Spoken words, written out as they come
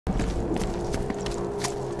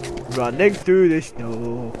Running through the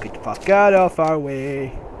snow. Get the fuck out of our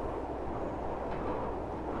way.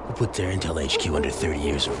 Who put their intel HQ under 30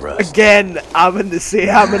 years of rust? Again, I'm in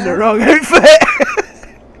the wrong outfit.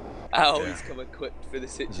 I always come equipped for the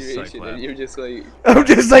situation, and you're just like... I'm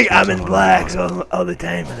just like, I'm in blacks all the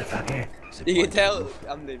time, motherfucker. You can tell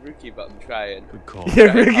I'm the rookie, but I'm trying. Good call.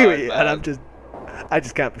 You're rookie, and I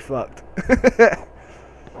just can't be fucked.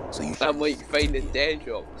 So you I'm like finding dead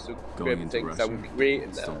drops, so Grim thinks I'm great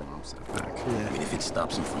in that. I mean, if it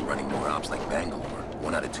stops him from running more ops like Bangalore,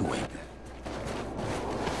 1 out of 2 ain't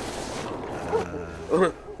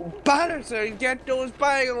bad. Patterson, get those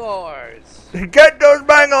Bangalores! Get those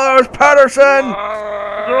Bangalores, Patterson!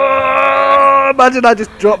 Imagine I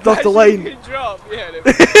just dropped off the line. Drop, yeah,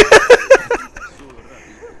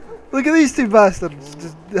 Look at these two bastards,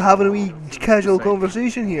 just having a wee casual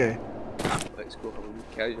conversation here. Let's go have a wee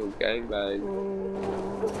casual gangbang.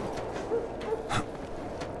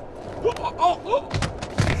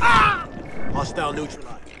 Hostile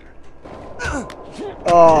neutralized.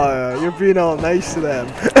 Oh, you're being all nice to them.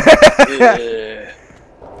 Yeah.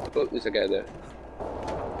 Oh, there's a guy there.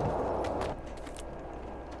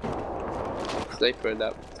 Sniper in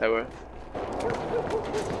that tower.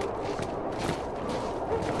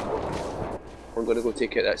 I'm gonna go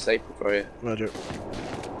take out that sniper for you. Roger.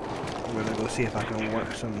 I'm gonna go see if I can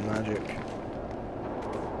work some magic.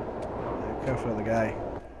 Careful of the guy.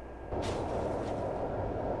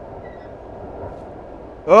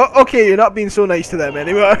 Oh, okay, you're not being so nice to them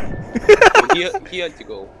anymore. he had to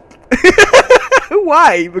go.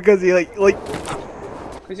 Why? Because he like.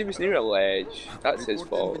 Because he was near a ledge. That's his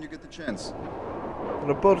fault. When you get the chance.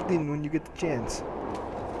 Report in when you get the chance.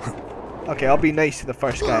 Okay, I'll be nice to the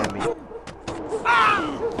first guy I meet.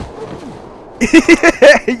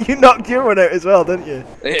 You knocked your one out as well, didn't you?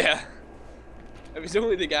 Yeah. It was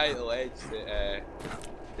only the guy at the ledge that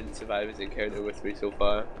didn't survive his encounter with me so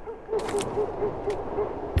far.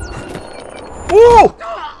 Whoa!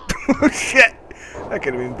 Oh shit! That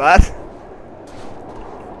could have been bad.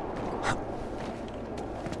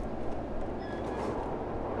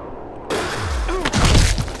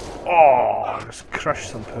 Oh, just crushed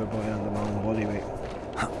some poor boy under my own body weight.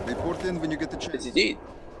 Report in when you get the Is chance. he dead?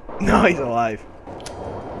 No, he's alive.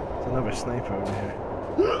 There's another sniper over here.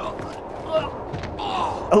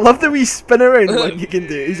 I love the wee spin around one you can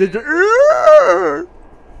do. He's a.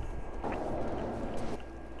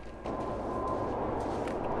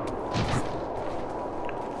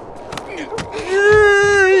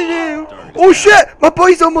 Oh shit! My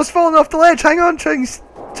boy's almost fallen off the ledge. Hang on,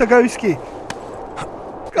 Tagowski.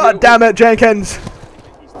 God damn it, Jenkins.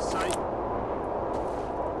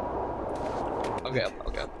 I'll get him,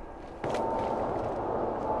 I'll get him.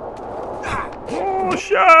 Oh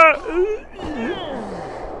shit!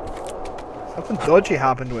 Something dodgy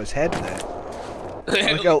happened to his head there.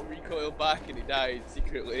 Like recoiled back and he died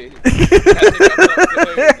secretly.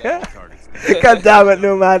 God damn it,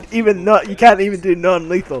 no man. Even not, you can't even do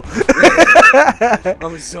non-lethal.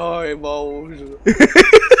 I'm sorry, Moles.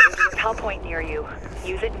 Repel point near you.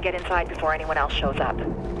 Use it and get inside before anyone else shows up.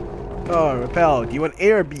 Oh, repel. Do you want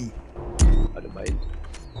A or B? I don't mind.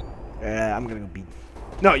 I'm gonna go B.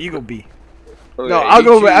 No, you go B. Okay, no, I'll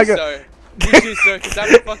go. You choose, sir, because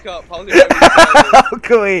I'm the fuck up. I'll I'll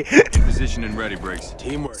go A. Position and ready, Briggs.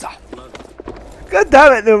 Teamwork. God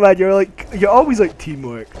damn it, no man. You're always like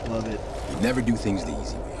teamwork. Love it. You never do things the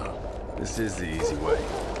easy way, huh? This is the easy way.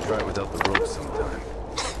 Try it without the ropes sometime.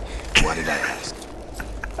 Why did I ask?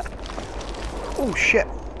 Oh shit.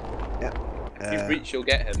 Yeah. If you reach, you'll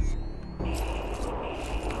get him.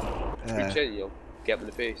 Reach in, you'll get him in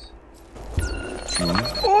the face.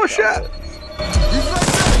 Oh shit.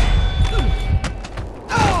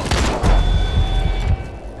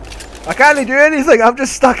 I can't do anything. I'm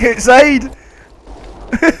just stuck outside.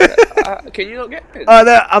 Can you not get him?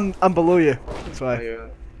 There, I'm below you. That's why. Oh, yeah.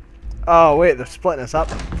 Oh wait, they're splitting us up,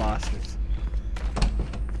 bastards.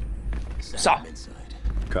 Stop.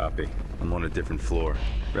 Copy. I'm on a different floor.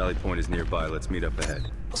 Rally point is nearby. Let's meet up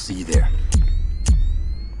ahead. I'll see you there.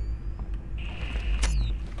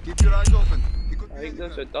 Keep your eyes open. He could I be think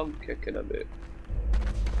there's a dump kicking a bit.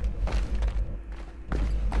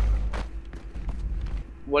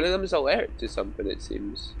 One of them is alert to something, it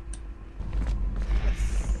seems.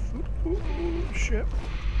 Oh shit.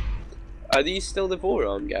 Are these still the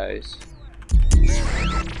Voron guys?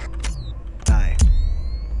 Aye.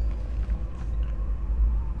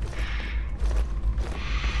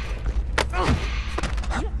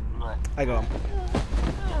 I got him.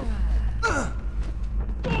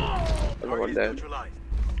 Everyone down.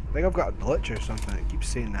 I think I've got a glitch or something. It keeps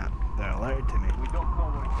saying that they're alerted to me.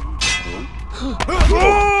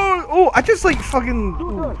 Oh! I just like fucking.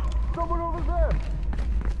 Ooh. Someone over there!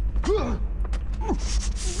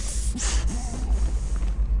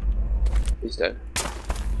 He's dead.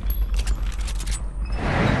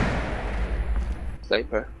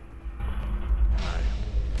 Sniper.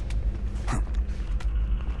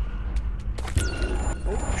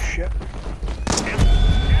 Oh shit.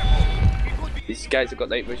 These guys have got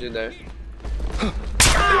night vision now.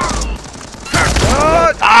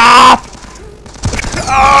 Ah!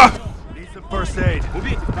 Ah! Need some first aid.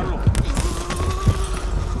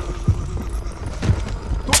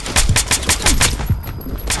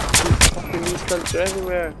 Fucking these cunts are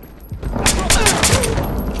everywhere.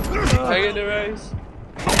 Hang in the rise.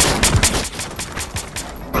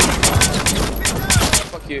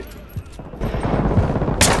 Fuck you.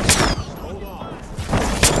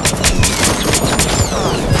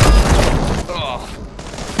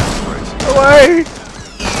 Away!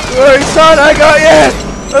 Away, son! I got you!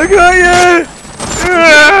 I got you!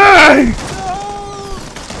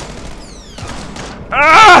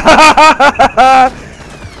 Ah!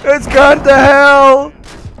 It's gone to hell!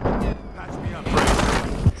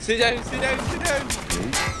 Sit down, sit down, sit down!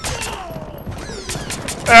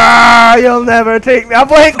 Ah! You'll never take me. I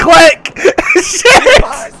went quick! Shit!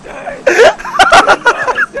 Bastard!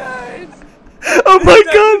 Bastard! Oh my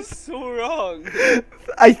That was god! so wrong!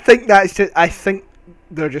 I think that's just. I think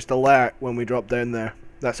they're just alert when we drop down there.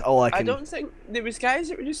 That's all I can. I don't think there was guys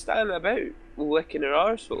that were just standing about licking their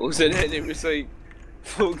arseholes, and then it was like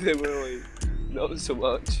folk that were like not so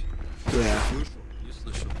much. Yeah. Я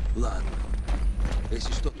слышу. Ладно.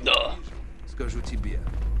 Если что, Да. скажу тебе.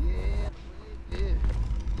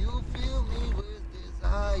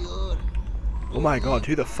 Oh my god,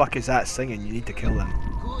 who the fuck is that singing? You need to kill them.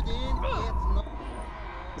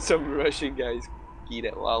 Some Russian guys get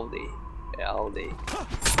it loudy. Aldi.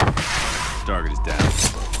 Target is down.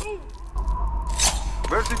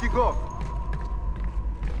 Where did you go?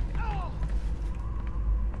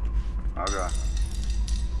 Okay.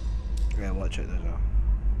 Yeah, watch it. There's a.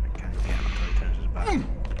 I can't get him until he turns his back.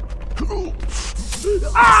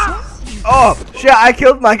 Ah! Oh shit! I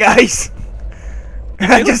killed my guys.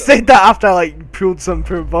 I just said that after I like pulled some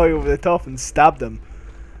poor boy over the top and stabbed him.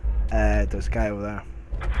 There's a guy over there.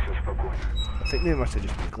 I think they must have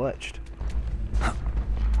just been glitched.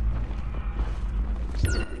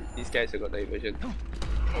 These guys have got night vision.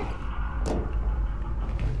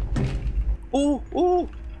 Oh, oh!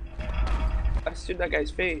 I stood that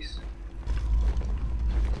guy's face.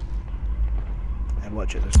 And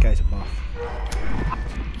watch it. There's guys above.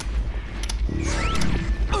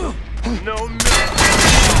 No, no.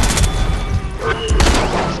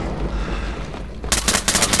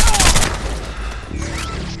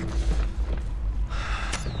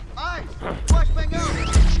 Hey! Flashbang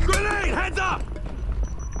out! Grenade! Heads up!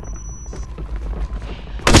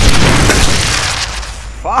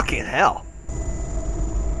 Fucking hell!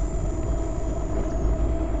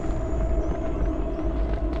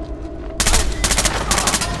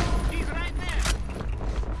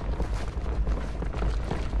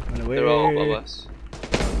 They're all above us.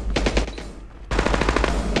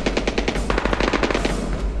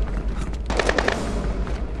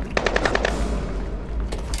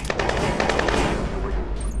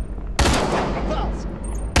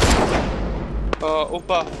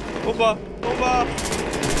 Opa! Opa! Opa!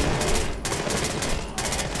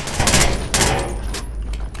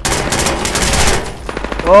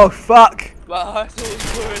 Oh fuck! My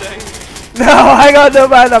arsehole's burning! No, hang on, no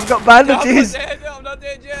man, I've got bandages! I'm not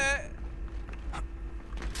dead yet!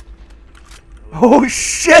 Oh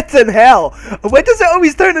shit in hell! When does it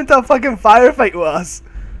always turn into a fucking firefight with us?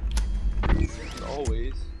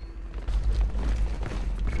 Always.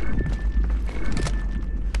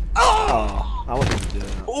 Oh, I wasn't doing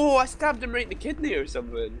that. Oh, I stabbed him right in the kidney or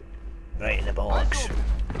something. Right in the box.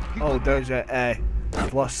 Oh, there's a,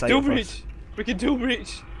 I've lost sight Dual of us. breach! We can dual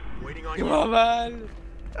breach! Waiting on Come you. on, man!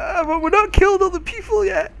 But we're not killed all the people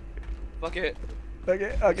yet! Fuck it.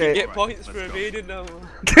 Okay, You okay. get points for evading them.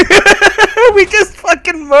 We just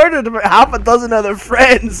fucking murdered about half a dozen of their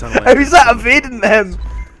friends! How is that evading them?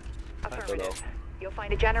 Affirmative. You'll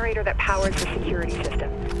find a generator that powers the security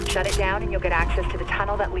system. Shut it down and you'll get access to the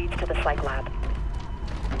tunnel that leads to the psych lab.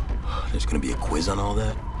 There's gonna be a quiz on all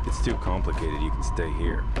that? It's too complicated. You can stay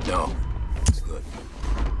here. No. It's good.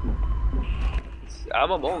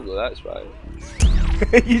 I'm a Mongol, that's why.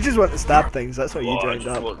 You just want to stab things, that's why you I joined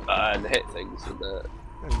just up. want and hit things and that.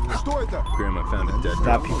 Что это? Grandma found a dead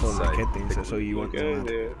Stab rat people and outside. kid things, that's all you want to Good,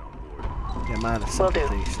 do. yeah. Yeah man, it's Will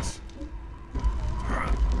simple do. tastes.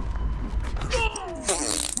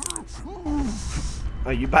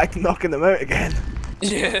 Are you back to knocking them out again?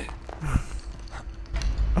 Yeah.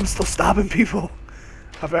 I'm still stabbing people.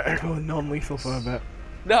 I better go non-lethal for a bit.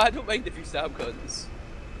 No, I don't mind if you stab guns.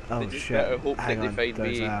 Oh They just shit! better hope Hang that on. they find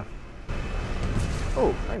There's me.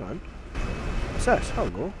 Oh, hang on. What's this?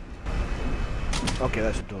 Hello. Okay,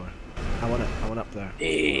 that's a door. I want up there.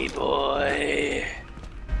 Hey boy.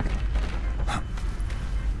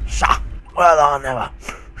 Sha! Well on never.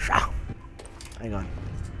 Sha! Hang on.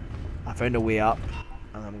 I found a way up,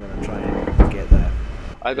 and I'm gonna try and get there.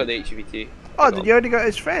 I got the HVT. Oh, did you already got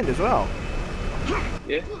his friend as well?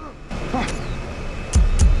 Yeah.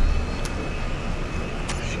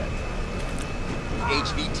 Shit.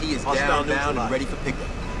 HVT is down and ready for pickup.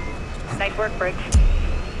 Nice work, Briggs.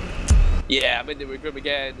 Yeah, I'm in the group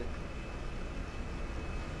again.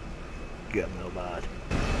 Get him, Nomad.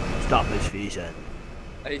 Stop his feasting.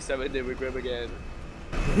 I'm in the group again.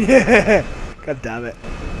 Yeah! God damn it.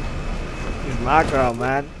 He's my girl,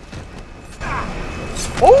 man.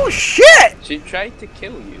 Oh shit! She tried to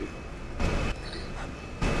kill you.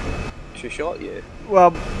 She shot you.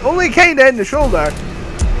 Well, only kinda in the shoulder.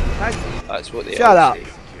 That's what they Shut all up. say.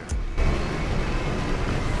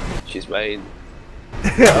 She's mine.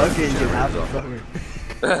 Okay, you can have it from her.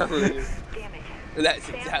 Damn it. That's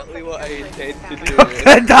exactly what I intend to do.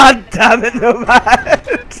 God damn it,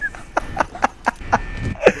 Nomad!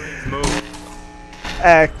 Move.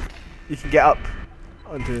 You can get up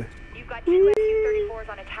onto. You've got 2 Su-34s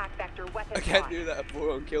on attack vector weapon. I can't do that if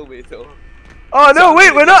won't kill me though. Oh no,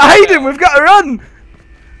 wait, we're not hiding, we've got to run!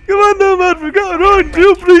 Come on, Nomad, we've got to run!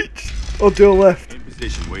 Dual breach! Oh, dual left. In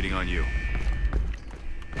position, waiting on you.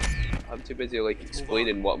 I'm too busy like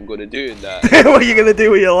explaining what I'm gonna do in that. What are you gonna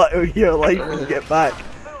do with your life when you get back?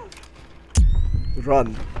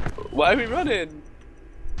 Run. Why are we running?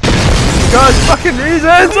 God's fucking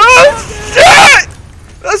reasons! Oh shit!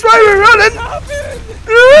 That's why we're running!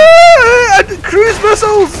 And cruise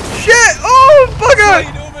missiles! Shit! Oh bugger!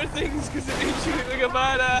 Flying over things because it makes you look like a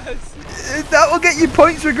badass. That will get you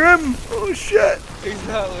points for Grim! Oh shit!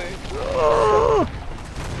 Exactly. Oh!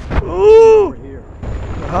 Oh!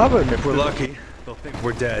 What happened? If we're lucky, they'll think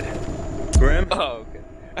we're dead. Grim? Oh, okay.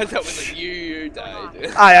 I thought it was like you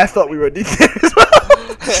died. I thought we were dead as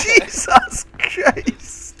well. Jesus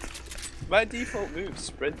Christ! My default move's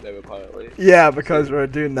sprint now apparently. Yeah, because we're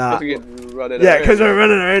doing that. Fucking running Yeah, around. because we're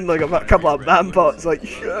running around like a couple of man-bots, like,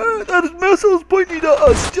 shit, there's missiles pointing at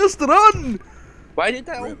us, just run! Why did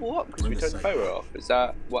that all blow up? Because we turned power off. Is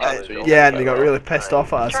that what happens when you Yeah, turn and they got power really off? pissed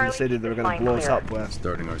off at us and decided they were going to blow us up with.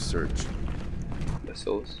 Starting our search.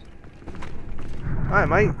 Missiles. Alright,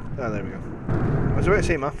 mate. Oh, there we go. I was about to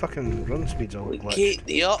say, my fucking run speed's all glitched. Keep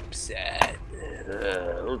the upset.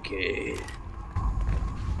 Okay.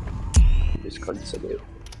 Just continue.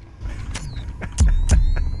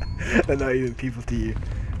 They're not even people to you.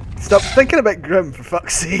 Stop thinking about Grim, for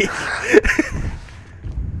fuck's sake.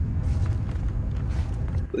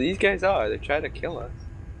 Well, these guys are. They're trying to kill us.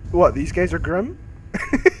 What, these guys are Grim?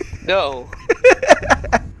 No.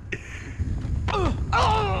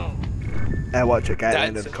 Watch it, guy at the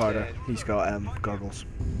end of That's the corner. okay. He's got goggles.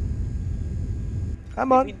 Come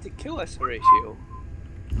They on. need to kill us, Horatio.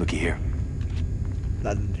 Looky here.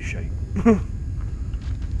 That didn't do shit.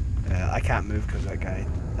 I can't move because that guy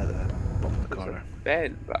at the bottom of the corner.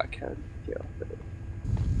 Ben, but I can't get off it.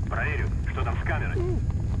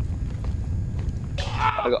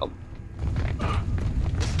 I got him.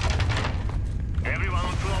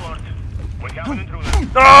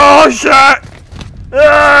 Oh shit!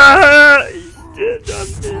 Ah!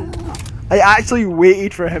 I actually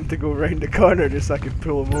waited for him to go round the corner just so I could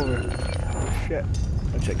pull him over. Shit.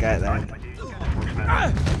 Watch that guy at the end.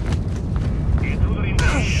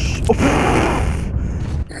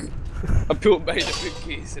 I pulled behind the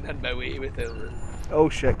bookcase and had my way with him. Oh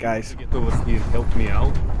shit, guys. Get over here and help me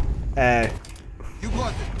out. You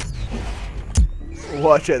got it.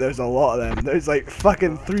 Watch it, there's a lot of them. There's like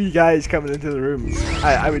fucking 3 guys coming into the room.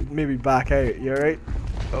 I would maybe back out, you alright?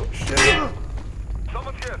 Oh shit.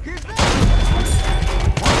 Someone's here.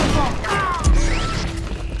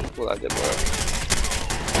 Well, that didn't work.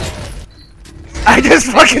 I just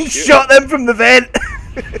fucking shot them from the vent!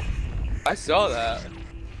 I saw that.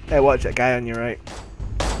 Hey, watch it, guy on your right.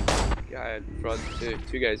 Guy in front,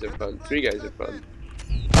 two guys in front, 3 guys in front.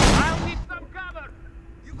 I'll need some cover.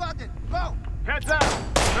 You got it. Go. Heads up.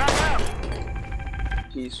 Back up.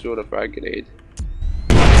 He's throwing a frag grenade.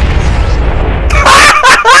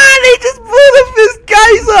 They just blew this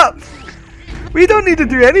guys up! We don't need to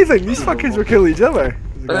do anything, these fuckers will kill each other.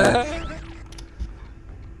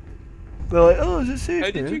 They're like, oh, is it safe?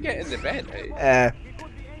 How did man? you get in the vent, eh?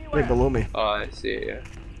 Right below me. Oh, I see it,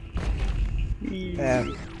 yeah.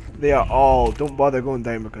 They are all. Don't bother going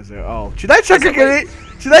down because they're all. Should I check a grenade?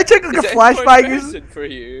 Should I check like a flashbang? For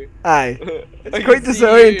you. Aye. It's quite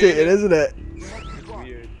disorientating, isn't it? It's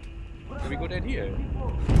weird. Can we go down here?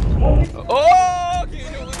 Oh, okay,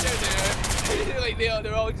 don't look down there. Like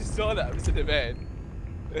they're all just saw that I was in the bed.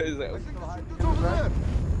 It was like,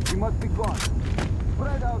 You must be gone.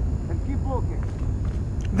 Spread out and keep looking.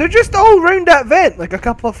 They're just all round that vent like a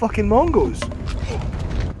couple of fucking Mongols.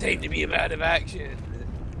 time to be a man of action.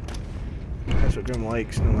 That's what Grim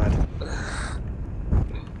likes, no lad.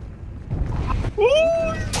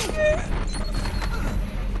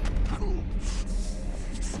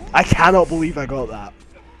 I cannot believe I got that.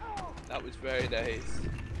 That was very nice.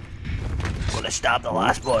 Gonna stab the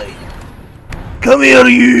last boy. Come here,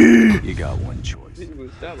 you! You got one choice. Didn't go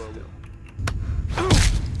stab him.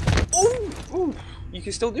 Oh! You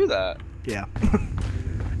can still do that. Yeah.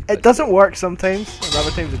 It doesn't work sometimes, and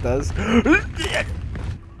other times it does.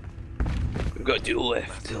 We've got dual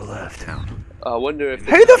lift. Dual left. I wonder if.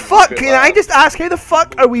 How the fuck? Can I just ask? How the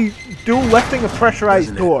fuck are we dual lifting a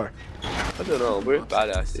pressurized door? I don't know. We're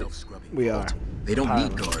badasses. We are. They don't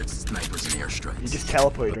need guards, snipers, and airstrikes. You just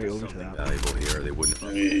teleported right over to that. Valuable here, they wouldn't.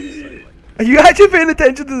 Are you actually paying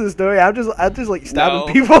attention to the story? I'm just like stabbing No.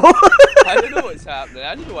 people. I don't know what's happening.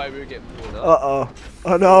 I don't know why we were getting blown up.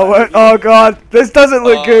 Oh no! Oh god! This doesn't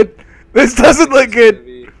look good. This doesn't look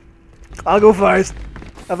good. I'll go first.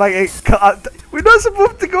 If I get cut, we're not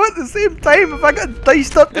supposed to go at the same time. If I get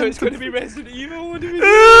diced up, No, it's going to be Resident Evil. What do we do?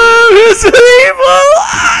 Resident Evil!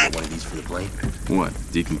 One of these for the plane? What?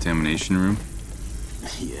 Decontamination room?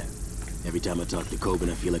 Yeah. Every time I talk to Coben,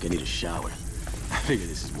 I feel like I need a shower. I figure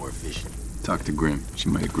this is more efficient. Talk to Grim. She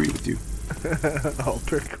might agree with you. Oh,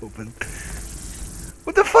 poor Copen.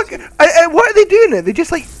 What the fuck? What are they doing? Are they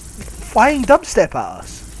just like flying dubstep at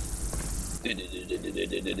us? We're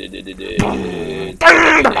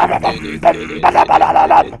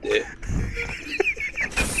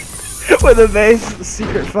the best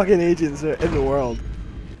secret fucking agents in the world.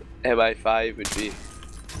 MI5 would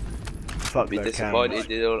be disappointed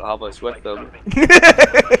they don't have us with them.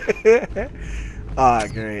 Ah,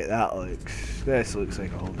 great. This looks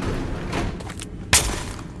like a holdout.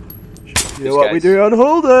 You know what we do on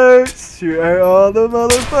holdouts? Shoot out all the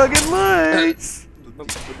motherfucking lights.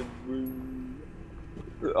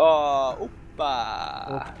 Oh,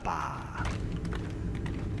 oppa.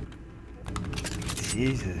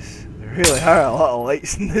 Jesus, there really are a lot of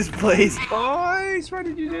lights in this place. Boys, why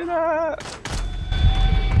did you do that?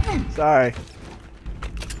 Sorry.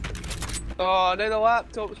 Oh, now the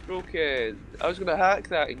laptop's broken. I was gonna hack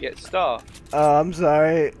that and get stuff. Oh, I'm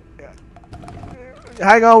sorry.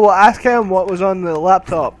 Hang on, we'll ask him what was on the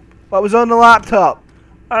laptop. What was on the laptop?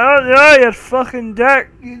 I don't know, you fucking dick.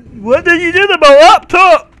 What did you do to my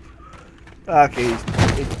laptop? Okay,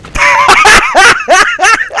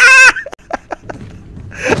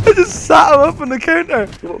 I just sat him up on the counter.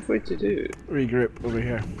 What way to do? Regroup over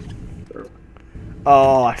here.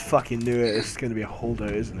 Oh, I fucking knew it. It's gonna be a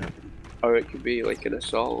holdout, isn't it? Or it could be like an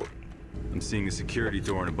assault. I'm seeing a security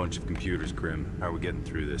door and a bunch of computers, Grim. How are we getting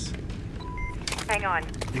through this? Hang on.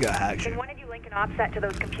 You got hacked. Can one of you link an offset to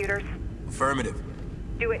those computers? Affirmative.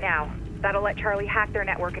 Do it now. That'll let Charlie hack their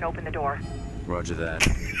network and open the door. Roger that.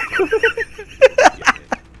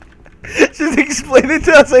 Just explaining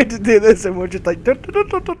to us how to do this, and we're just like. We're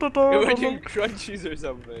doing crunchies or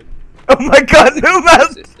something. Oh my god, no man!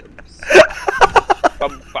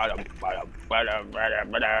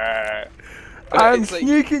 I'm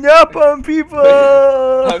sneaking up on people!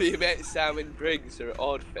 Have you met Sam and Briggs or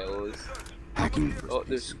Oddfellows? Hacking. Oh,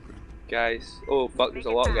 there's guys. Oh fuck, there's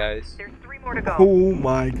a lot of guys. There's 3 more to go. Oh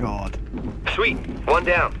my god. Sweet, one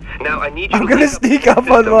down. Now I need you I'm to gonna sneak up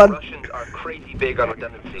on one. Russians are crazy big on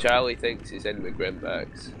redundancy. Charlie thinks he's in with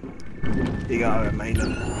Grimbacks. You gotta remind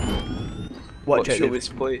him. Watch out this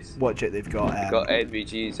place. Watch it, they've got Got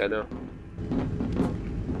NVGs, I know.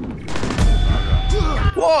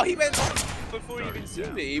 Whoa, he went off before he even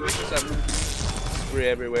seen me. He was just spray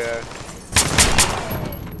everywhere.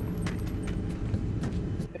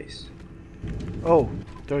 Nice. Oh,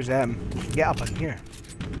 there's you can get up in here.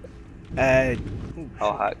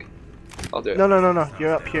 I'll hack. I'll do it. No,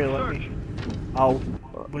 you're up here, let me.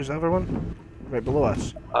 Where's the other one? Right below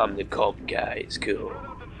us. I'm the cop guy, it's cool.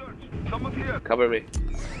 Cover me.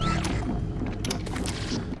 I'm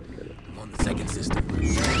on the second system.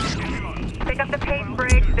 Pick up the pace,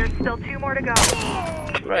 Briggs. There's still 2 more to go.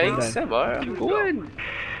 Right, Okay. Simmer, I'm going.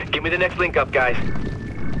 Give me the next link up, guys.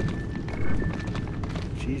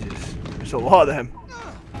 Jesus, there's a lot of them.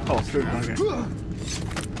 Oh, fruit burger.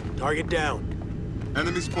 Target down.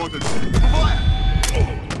 Enemy spotted.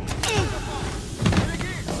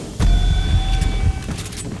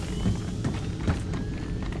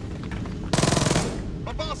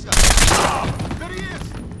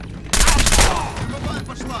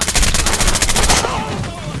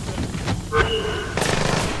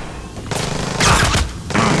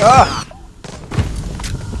 Ah!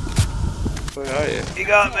 Where are you? You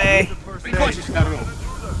got me!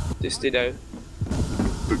 Just stay down.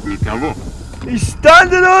 He's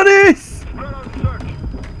standing on us!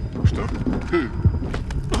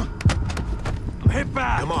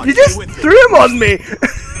 Come on, You just threw him on me!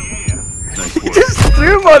 You just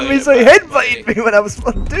threw him on me so he headbutted me when I was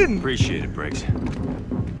doing. Appreciate it, Briggs.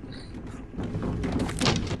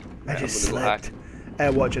 I just slipped.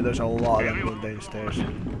 Watch it, there's a lot of them going downstairs. Oh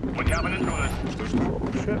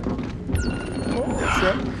shit. Oh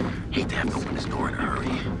shit. Hate to have to open this door in a hurry.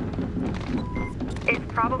 It's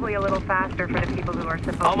probably a little faster for the people who are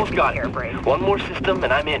supposed Almost to be got here, it. Briggs. One more system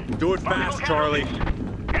and I'm in. Do it fast, Charlie.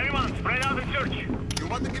 Everyone, spread out and search. You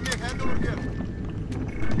want to give me a hand over here?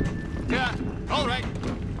 Yeah, all right.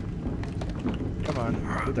 Come on,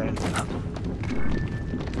 go down.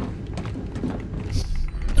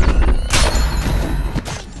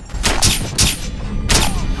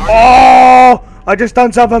 Oh! I just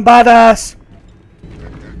done something badass!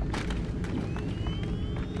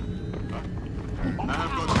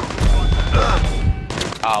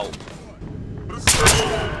 Ow.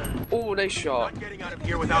 Oh, nice shot. Getting out of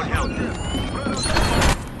here without help.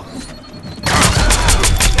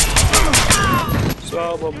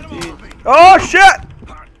 Oh shit!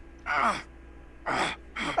 I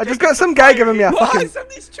just got some guy giving me a fucking.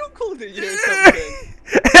 Somebody's chokehold at you or something.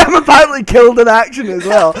 I'm apparently killed in action as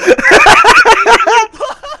well. He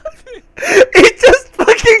just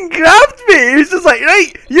fucking grabbed me. He was just like,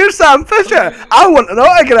 right, you're Sam Fisher. I want an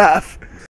autograph.